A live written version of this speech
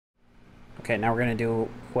Okay, now we're gonna do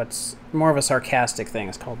what's more of a sarcastic thing.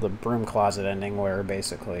 It's called the Broom Closet ending, where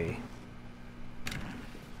basically...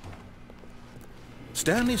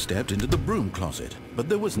 Stanley stepped into the broom closet, but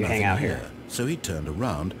there was nothing hang out here, here. so he turned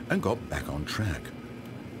around and got back on track.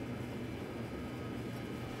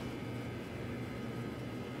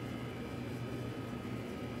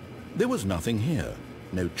 There was nothing here.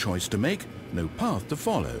 No choice to make, no path to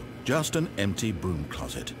follow, just an empty broom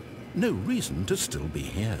closet. No reason to still be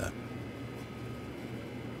here.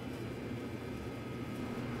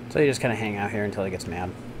 So you just kind of hang out here until he gets mad.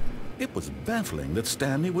 It was baffling that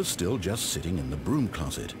Stanley was still just sitting in the broom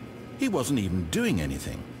closet. He wasn't even doing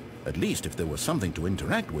anything. At least if there was something to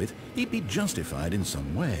interact with, he'd be justified in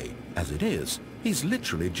some way. As it is, he's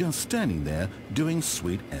literally just standing there doing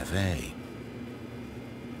sweet FA.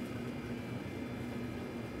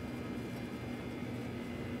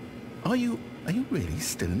 Are you really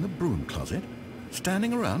still in the broom closet?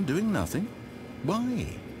 Standing around doing nothing? Why?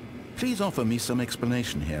 Please offer me some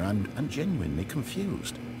explanation here. I'm genuinely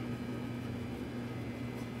confused.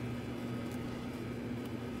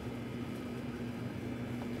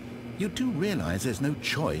 You do realize there's no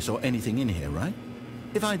choice or anything in here, right?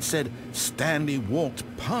 If I'd said Stanley walked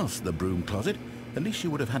past the broom closet, at least you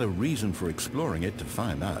would have had a reason for exploring it to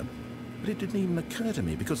find out. But it didn't even occur to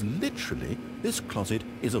me because literally this closet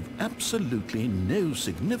is of absolutely no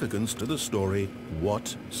significance to the story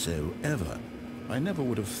whatsoever. I never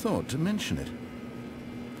would have thought to mention it.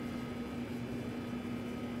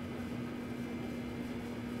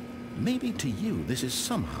 Maybe to you this is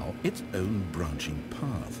somehow its own branching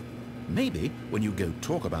path. Maybe when you go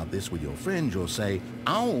talk about this with your friends you'll say,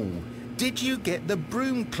 "Oh, did you get the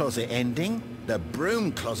broom closet ending? The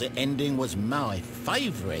broom closet ending was my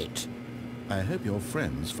favorite." I hope your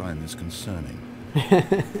friends find this concerning.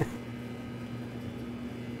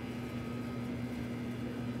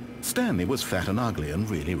 Stanley was fat and ugly and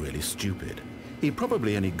really stupid. He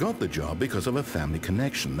probably only got the job because of a family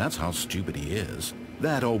connection. That's how stupid he is.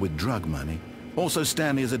 That or with drug money. Also,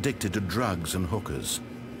 Stanley is addicted to drugs and hookers.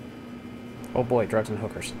 Oh boy, drugs and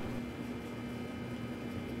hookers.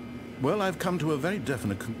 Well, I've come to a very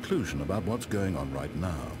definite conclusion about what's going on right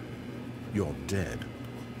now. You're dead.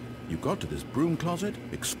 You got to this broom closet,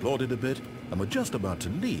 explored it a bit, and were just about to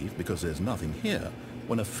leave because there's nothing here,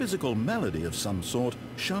 when a physical malady of some sort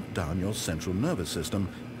shut down your central nervous system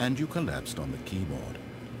and you collapsed on the keyboard.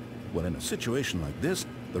 Well, in a situation like this,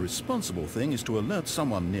 the responsible thing is to alert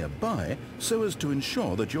someone nearby so as to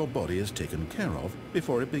ensure that your body is taken care of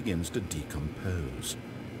before it begins to decompose.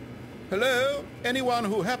 Hello? Anyone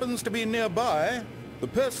who happens to be nearby? The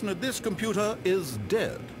person at this computer is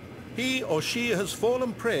dead. He or she has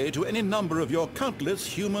fallen prey to any number of your countless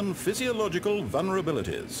human physiological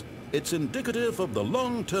vulnerabilities. It's indicative of the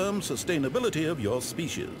long-term sustainability of your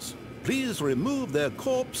species. Please remove their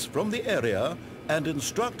corpse from the area and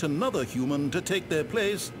instruct another human to take their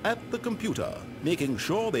place at the computer, making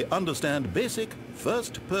sure they understand basic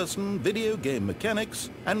first-person video game mechanics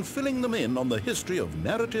and filling them in on the history of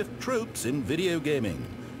narrative tropes in video gaming,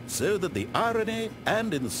 so that the irony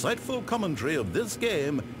and insightful commentary of this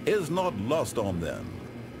game is not lost on them.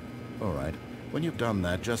 All right, when you've done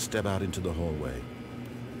that, just step out into the hallway.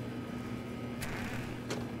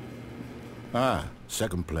 Ah,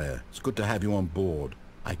 second player, it's good to have you on board.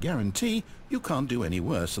 I guarantee you can't do any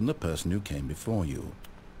worse than the person who came before you.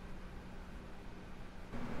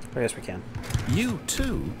 I guess we can. You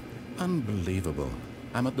too? Unbelievable.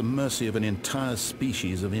 I'm at the mercy of an entire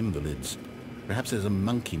species of invalids. Perhaps there's a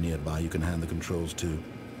monkey nearby you can hand the controls to.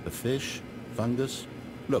 The fish? Fungus?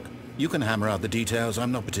 Look, you can hammer out the details.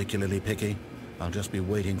 I'm not particularly picky. I'll just be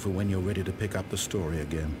waiting for when you're ready to pick up the story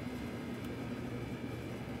again.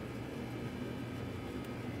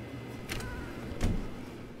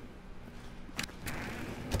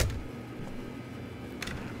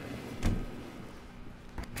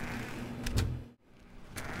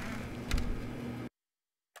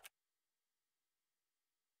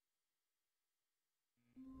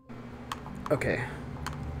 Okay.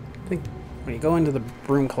 I think when you go into the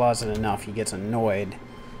broom closet enough, he gets annoyed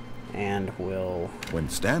and will... When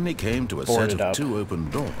Stanley came to a set of two open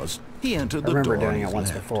doors, he entered the door. I remember doing it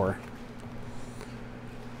once before.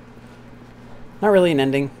 Not really an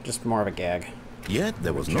ending, just more of a gag. Yet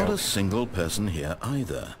there was not a single person here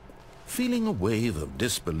either. Feeling a wave of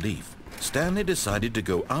disbelief, Stanley decided to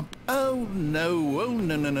go up. Oh no,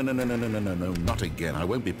 no, not again. I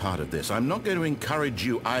won't be part of this. I'm not going to encourage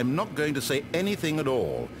you. I'm not going to say anything at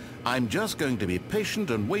all. I'm just going to be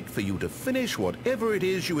patient and wait for you to finish whatever it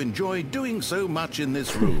is you enjoy doing so much in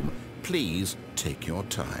this room. Please take your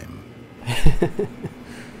time.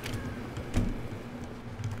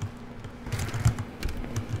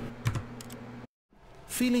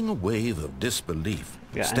 Feeling a wave of disbelief,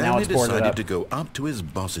 Yeah, and now Stanley it's boarded decided up. to go up to his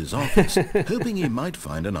boss's office, hoping he might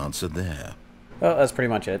find an answer there. Well, that's pretty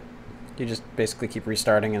much it. You just basically keep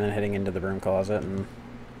restarting and then heading into the broom closet, and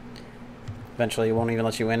eventually it won't even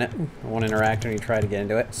let you in it. It won't interact when you try to get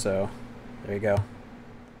into it, so there you go.